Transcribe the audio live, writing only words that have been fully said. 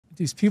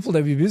these people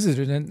that we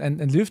visited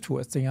and lived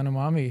with, the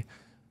Yanomami,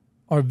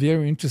 are a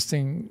very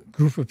interesting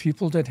group of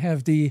people that have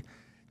the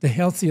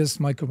healthiest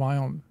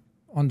microbiome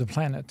on the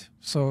planet.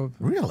 So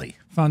really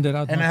found it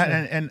out.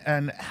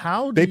 And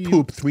how do they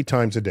poop 3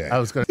 times a day? I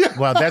was going.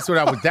 Well, that's where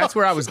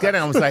I was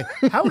getting. I was like,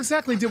 how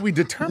exactly did we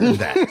determine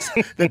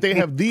that they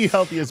have the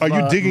healthiest? Are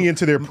you digging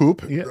into their poop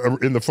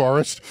in the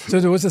forest? So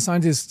there was a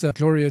scientist,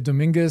 Gloria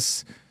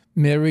Dominguez,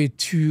 married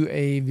to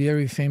a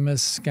very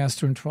famous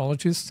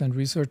gastroenterologist and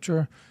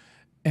researcher.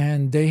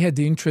 And they had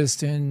the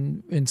interest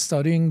in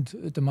studying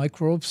the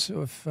microbes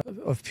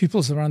of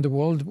peoples around the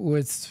world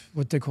with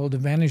what they call the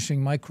vanishing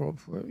microbe.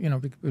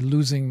 We're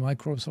losing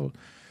microbes.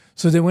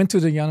 So they went to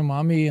the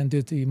Yanomami and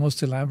did the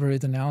most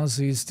elaborate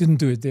analyses. Didn't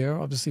do it there.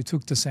 Obviously,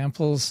 took the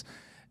samples,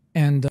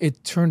 and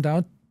it turned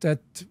out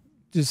that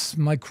this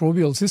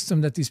microbial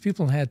system that these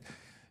people had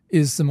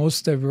is the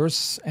most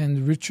diverse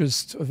and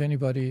richest of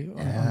anybody on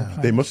the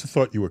planet. They must have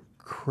thought you were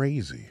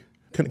crazy.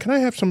 Can I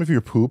have some of your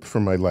poop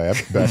from my lab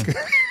back?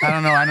 I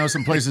don't know. I know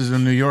some places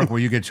in New York where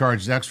you get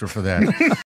charged extra for that.